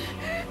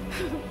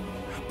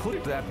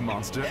 Put that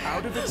monster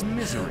out of its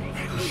misery,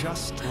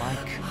 just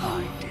like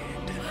I did.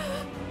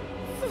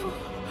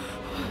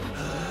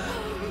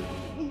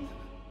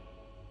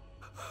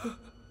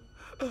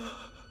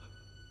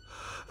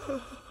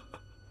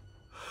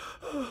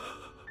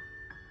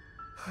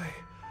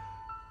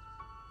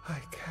 I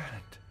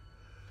can't.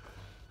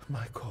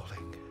 My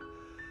calling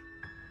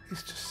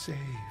is to save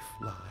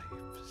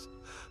lives.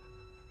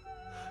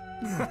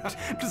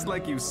 Just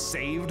like you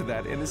saved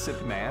that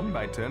innocent man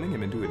by turning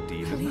him into a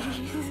demon.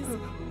 Please,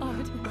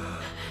 ARDYN.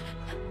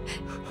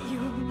 You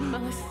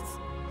must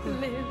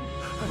live.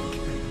 I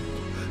can't.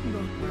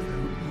 Not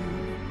without you.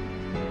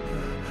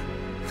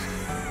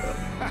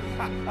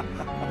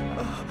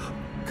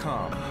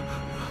 Come.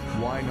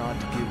 Why not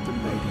give the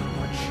lady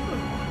what she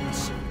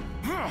wants?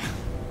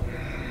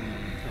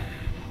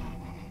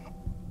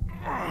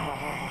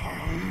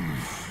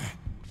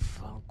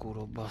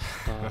 Fanculo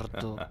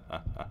bastardo.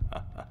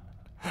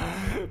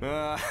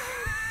 No,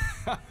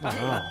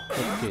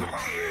 perché?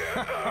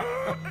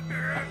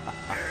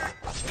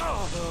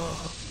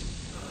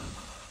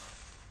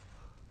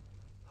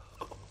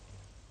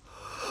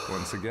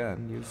 Once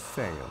again, you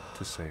failed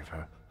to save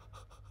her.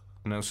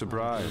 No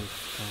surprise.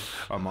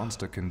 A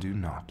monster can do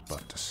naught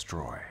but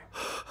destroy.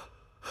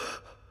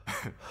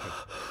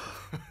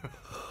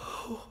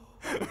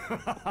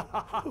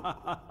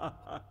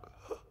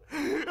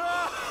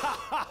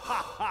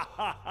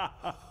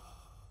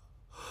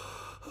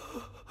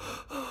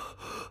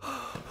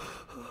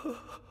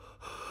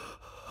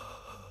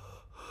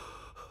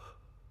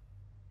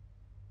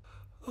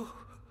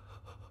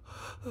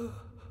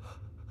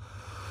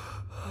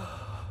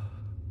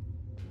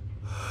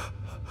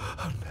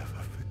 I'll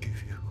never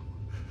forgive you,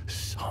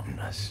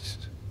 Somnus.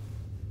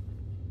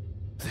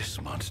 This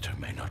monster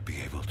may not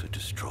be able to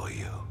destroy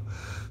you,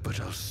 but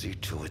I'll see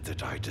to it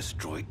that I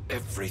destroy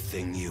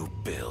everything you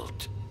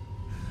built.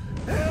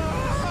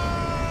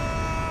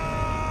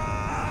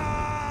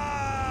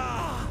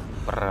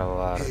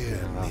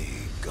 Hear me,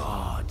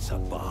 gods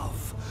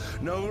above.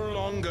 No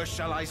longer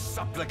shall I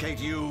supplicate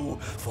you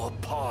for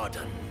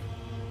pardon.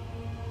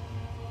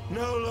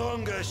 No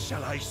longer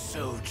shall I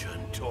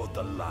sojourn toward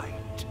the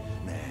light.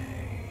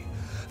 Nay,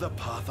 the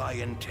path I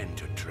intend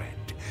to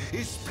tread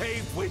is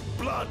paved with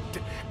blood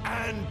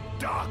and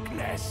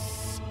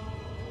darkness.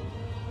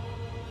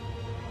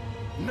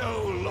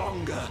 No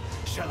longer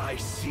shall I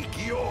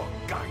seek your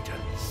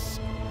guidance.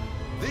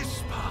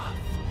 This path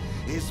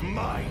is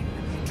mine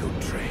to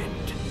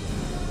tread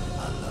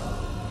alone.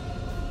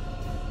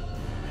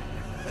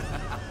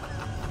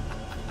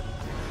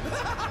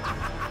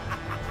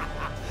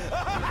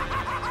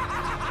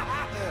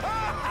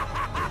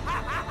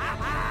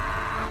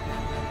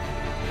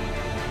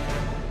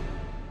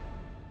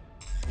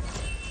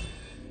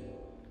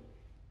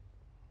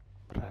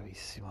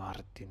 Bravissimo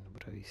ARDYN,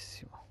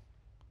 bravissimo.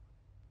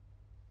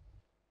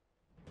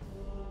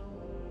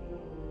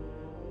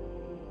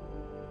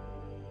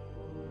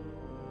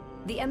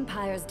 The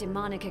Empire's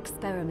demonic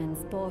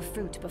experiments bore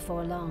fruit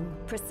before long,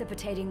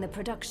 precipitating the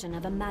production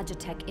of a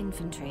Magitech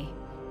infantry.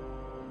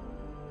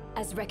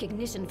 As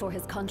recognition for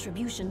his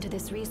contribution to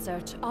this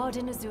research,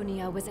 ARDYN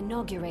Azunia was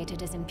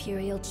inaugurated as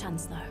Imperial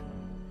Chancellor.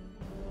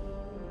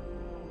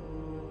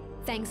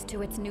 Thanks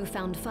to its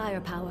newfound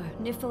firepower,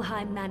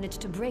 Niflheim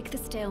managed to break the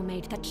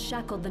stalemate that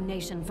shackled the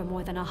nation for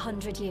more than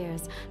 100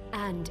 years,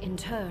 and, in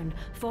turn,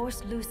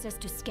 forced Lucis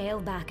to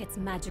scale back its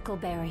magical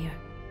barrier.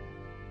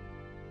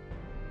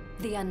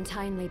 The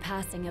untimely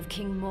passing of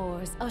King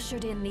Mors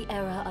ushered in the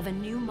era of a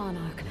new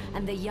monarch,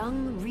 and the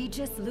young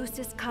Regis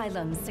Lucis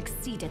Kylum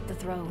succeeded the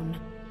throne.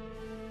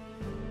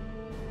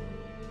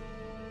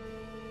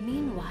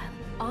 Meanwhile,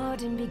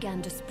 ARDYN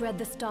began to spread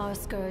the Star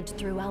Scourge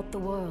throughout the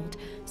world,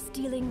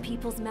 stealing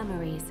people's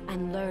memories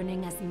and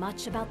learning as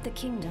much about the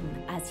kingdom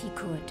as he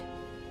could.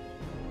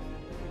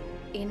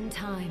 In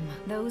time,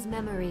 those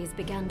memories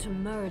began to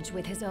merge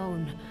with his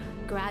own,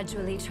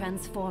 gradually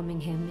transforming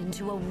him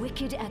into a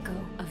wicked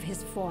echo of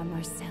his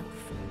former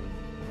self.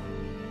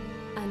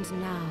 And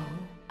now,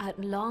 at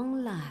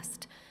long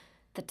last,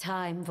 the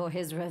time for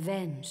his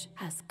revenge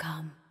has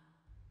come.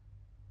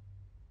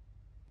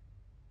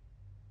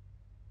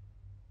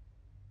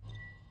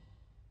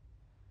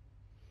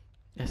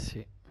 Eh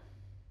sì.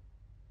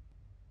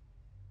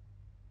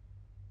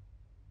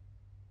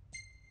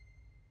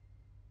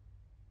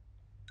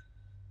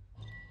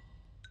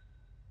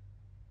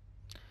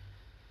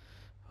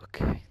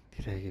 Ok,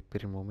 direi che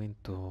per il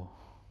momento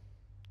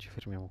ci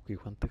fermiamo qui.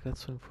 Quante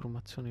cazzo di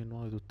informazioni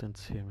nuove tutte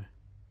insieme?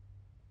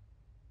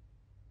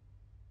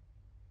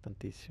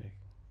 Tantissime.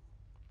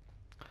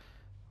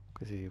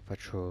 Così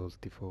faccio il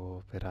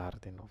tifo per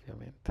ARDYN,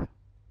 ovviamente.